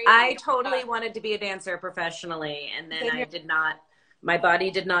so crazy. I totally wanted to be a dancer professionally, and then I did not. My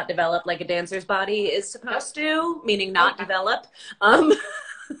body did not develop like a dancer's body is supposed to, meaning not develop.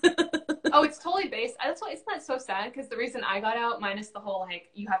 Oh, it's totally based. That's why isn't that so sad? Because the reason I got out, minus the whole like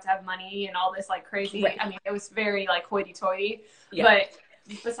you have to have money and all this like crazy. Right. I mean, it was very like hoity-toity. Yeah.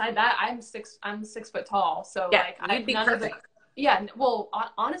 But beside that, I'm 6 foot tall. So like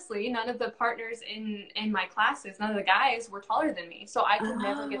honestly, none of the partners in my classes, none of the guys were taller than me, so I could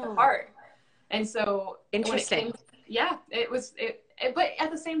never get the part. And so interesting. but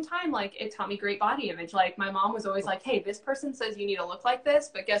at the same time, like, it taught me great body image. Like, my mom was always like, hey, this person says you need to look like this,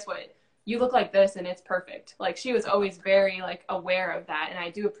 but guess what? You look like this and it's perfect. Like, she was always very like aware of that. And I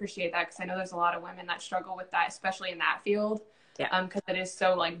do appreciate that, because I know there's a lot of women that struggle with that, especially in that field. Yeah. Because it is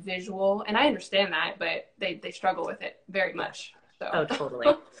so like visual, and I understand that, but they struggle with it very much. So. Oh, totally.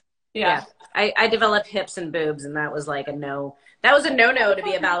 Yeah. I developed hips and boobs, and that was like a no. That was a no-no to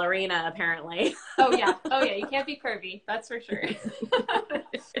be a ballerina, apparently. Oh yeah. You can't be curvy. That's for sure.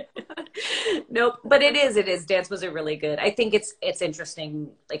 Nope. But it is. Dance was a really good. I think it's interesting,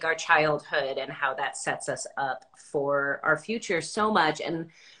 like our childhood and how that sets us up for our future so much.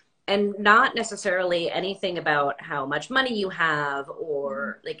 And not necessarily anything about how much money you have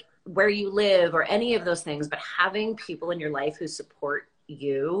or like where you live or any of those things, but having people in your life who support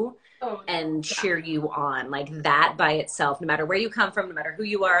you and cheer you on, like that by itself, no matter where you come from, no matter who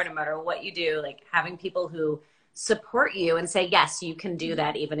you are, no matter what you do, like having people who support you and say, yes, you can do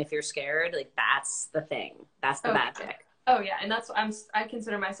that even if you're scared, like that's the thing. That's the magic. Oh yeah. And that's, I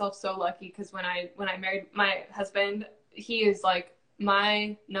consider myself so lucky, because when I married my husband, he is like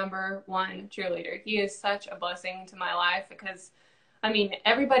my number one cheerleader. He is such a blessing to my life, because I mean,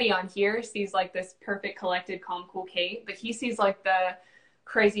 everybody on here sees like this perfect, collected, calm, cool Kate, but he sees like the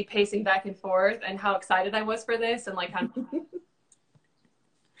crazy pacing back and forth and how excited I was for this, and like how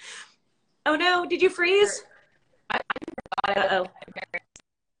oh no, did you freeze? I'm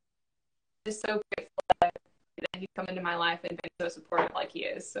just so grateful that he's come into my life and been so supportive like he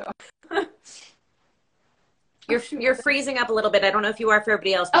is. So you're freezing up a little bit. I don't know if you are for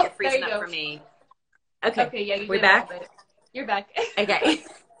everybody else, but you're freezing up for me. Okay, yeah, we're back. You're back. Okay.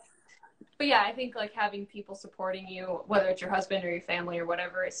 But yeah, I think like having people supporting you, whether it's your husband or your family or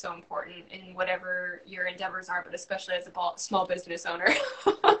whatever, is so important in whatever your endeavors are, but especially as a small business owner.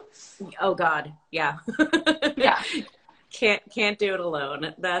 Oh God. Yeah. Yeah. Can't do it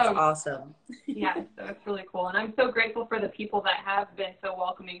alone. That's awesome. Yeah. So it's really cool. And I'm so grateful for the people that have been so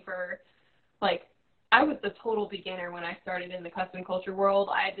welcoming. For like, I was the total beginner when I started in the custom culture world.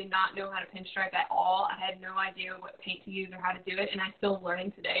 I did not know how to pinstripe at all. I had no idea what paint to use or how to do it, and I'm still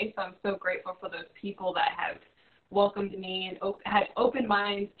learning today. So I'm so grateful for those people that have welcomed me and had open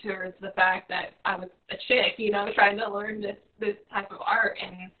minds towards the fact that I was a chick, you know, trying to learn this type of art.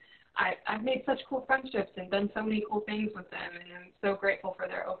 And I've made such cool friendships and done so many cool things with them, and I'm so grateful for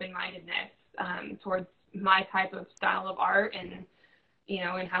their open-mindedness towards my type of style of art, and you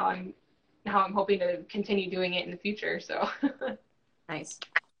know, and how I'm hoping to continue doing it in the future. So nice.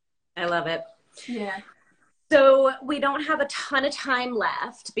 I love it. Yeah. So we don't have a ton of time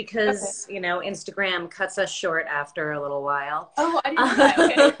left because, you know, Instagram cuts us short after a little while. Oh, I didn't know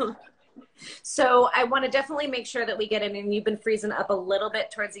that. Okay. So I want to definitely make sure that we get in, and you've been freezing up a little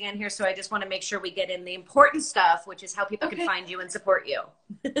bit towards the end here. So I just want to make sure we get in the important stuff, which is how people can find you and support you.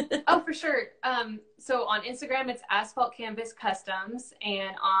 Oh, for sure. So on Instagram, it's Asphalt Canvas Customs.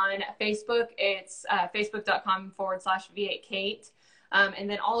 And on Facebook, it's facebook.com/V8Kate. And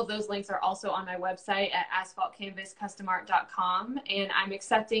then all of those links are also on my website at asphaltcanvascustomart.com. And I'm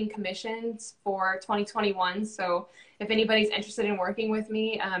accepting commissions for 2021. So if anybody's interested in working with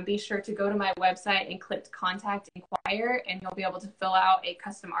me, be sure to go to my website and click Contact Inquire, and you'll be able to fill out a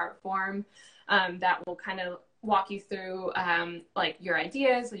custom art form that will kind of walk you through like your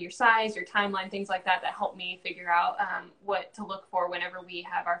ideas, your size, your timeline, things like that help me figure out what to look for whenever we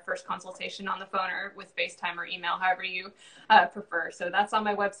have our first consultation on the phone or with FaceTime or email, however you prefer. So that's on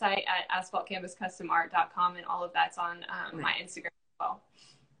my website at asphaltcanvascustomart.com, and all of that's on my Instagram as well.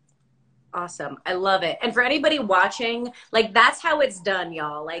 Awesome. I love it. And for anybody watching, like that's how it's done,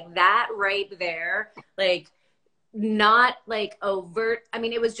 y'all. Like that right there, like not like overt. I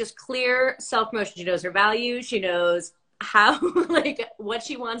mean, it was just clear self-promotion. She knows her value. She knows how, like what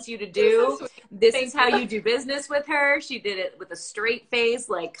she wants you to do. This is how you do business with her. She did it with a straight face,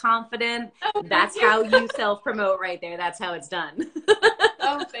 like confident. That's how you self-promote right there. That's how it's done.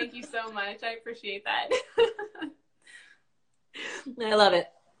 Oh, thank you so much. I appreciate that. I love it.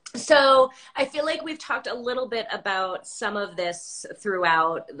 So I feel like we've talked a little bit about some of this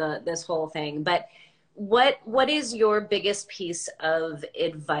throughout this whole thing, but what is your biggest piece of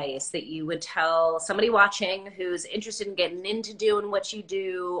advice that you would tell somebody watching who's interested in getting into doing what you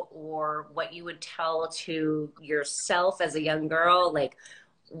do, or what you would tell to yourself as a young girl? Like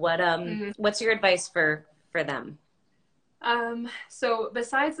what's your advice for them? So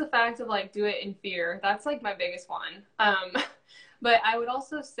besides the fact of like, do it in fear, that's like my biggest one. But I would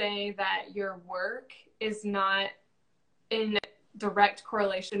also say that your work is not in direct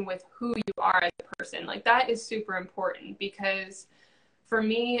correlation with who you are as a person. Like that is super important, because for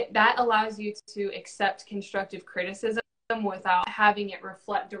me, that allows you to accept constructive criticism without having it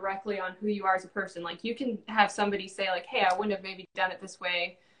reflect directly on who you are as a person. Like you can have somebody say like, hey, I wouldn't have maybe done it this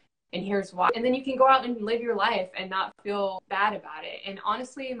way, and here's why. And then you can go out and live your life and not feel bad about it. And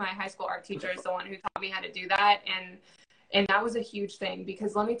honestly, my high school art teacher is the one who taught me how to do that. And that was a huge thing,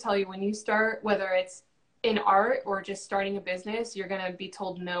 because let me tell you, when you start, whether it's in art or just starting a business, you're going to be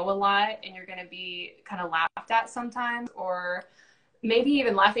told no a lot, and you're going to be kind of laughed at sometimes, or maybe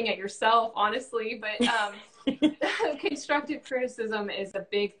even laughing at yourself, honestly. But constructive criticism is a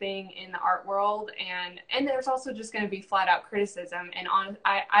big thing in the art world, and there's also just going to be flat out criticism. And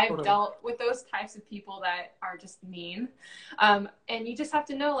I've Totally. dealt with those types of people that are just mean, and you just have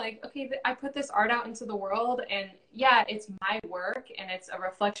to know, like, okay, I put this art out into the world, and yeah, it's my work and it's a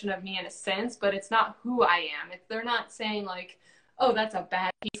reflection of me in a sense, but it's not who I am. They're not saying like, oh, that's a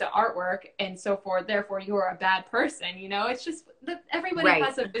bad piece of artwork and so forth, therefore you're a bad person. It's just that everybody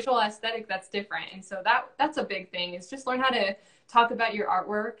has a visual aesthetic that's different. And so that's a big thing, is just learn how to talk about your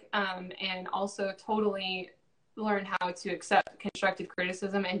artwork, and also totally learn how to accept constructive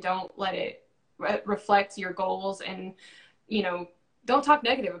criticism, and don't let it reflect your goals. And don't talk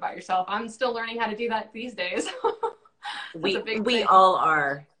negative about yourself. I'm still learning how to do that these days. we all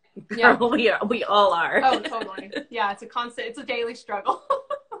are. Yeah. we all are. Oh, totally. Yeah, it's a daily struggle.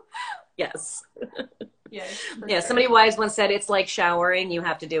 Yes. Yes. Yeah, sure. Somebody wise once said it's like showering. You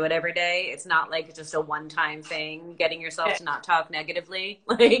have to do it every day. It's not like just a one-time thing, getting yourself to not talk negatively.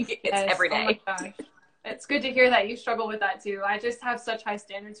 Like, it's every day. Oh my gosh. It's good to hear that you struggle with that too. I just have such high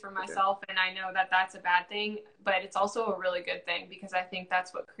standards for myself, and I know that that's a bad thing, but it's also a really good thing, because I think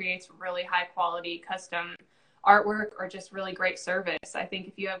that's what creates really high quality custom artwork, or just really great service. I think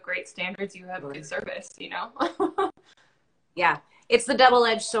if you have great standards, you have good service, Yeah. It's the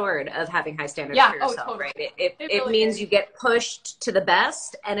double-edged sword of having high standards for yourself, totally. Right? It really means you get pushed to the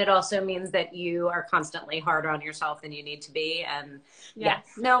best, and it also means that you are constantly harder on yourself than you need to be. And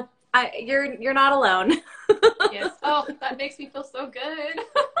you're not alone. Yes. Oh, that makes me feel so good.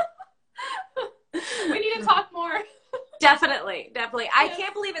 We need to talk more. Definitely. Yes. I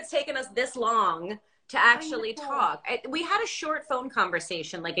can't believe it's taken us this long to actually talk. We had a short phone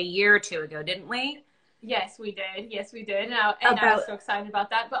conversation like a year or two ago, didn't we? Yes, we did. And I was so excited about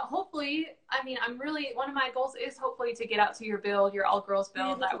that. But hopefully, one of my goals is hopefully to get out to your build, your all girls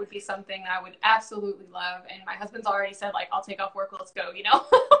build. That would be something I would absolutely love. And my husband's already said, like, I'll take off work, let's go,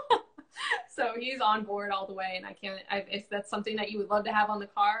 So he's on board all the way. And if that's something that you would love to have on the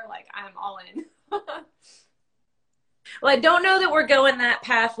car, like, I'm all in. Well, I don't know that we're going that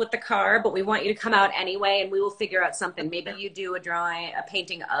path with the car, but we want you to come out anyway, and we will figure out something. Maybe you do a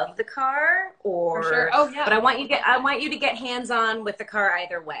painting of the car, or. For sure. Oh yeah. But I want you to get hands-on with the car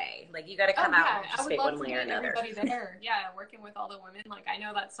either way. Like, you got to come out and participate one way or another. Everybody there. Yeah, working with all the women. Like, I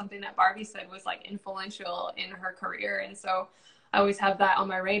know that's something that Barbie said was like influential in her career, and so I always have that on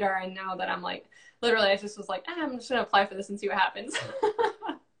my radar. And now that I'm like, literally, I just was like, I'm just gonna apply for this and see what happens.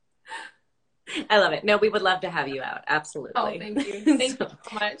 I love it. No, we would love to have you out. Absolutely. Oh, thank you. Thank you so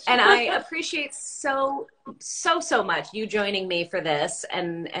much. And I appreciate so much you joining me for this,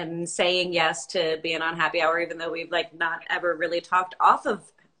 and saying yes to being on Happy Hour, even though we've like not ever really talked off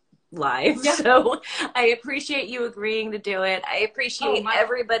of live. Yeah. So I appreciate you agreeing to do it. I appreciate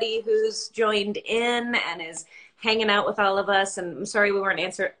everybody who's joined in and is hanging out with all of us. And I'm sorry we weren't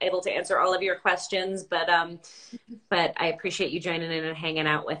able to answer all of your questions, but I appreciate you joining in and hanging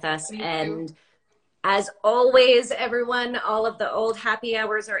out with us. And as always, everyone, all of the old happy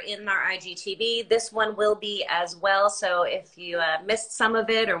hours are in our IGTV. This one will be as well. So if you missed some of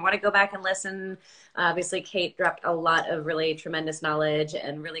it or want to go back and listen, obviously Kate dropped a lot of really tremendous knowledge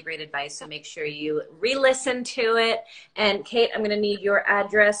and really great advice. So make sure you re-listen to it. And Kate, I'm going to need your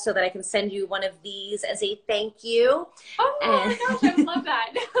address so that I can send you one of these as a thank you. Oh my gosh, I would love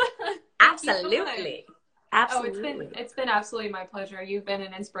that. Absolutely. Absolutely. Oh, it's been absolutely my pleasure. You've been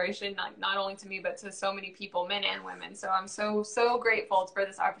an inspiration, not only to me, but to so many people, men and women. So I'm so grateful for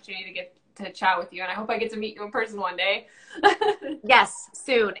this opportunity to get to chat with you. And I hope I get to meet you in person one day. Yes,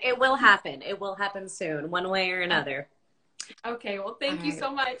 soon. It will happen. It will happen soon, one way or another. Okay. Well, thank you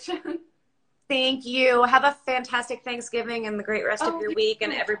so much. Thank you. Have a fantastic Thanksgiving and the great rest of your week.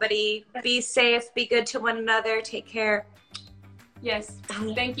 And everybody be safe, be good to one another. Take care. Yes.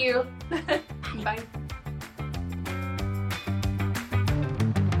 Thank you. Bye.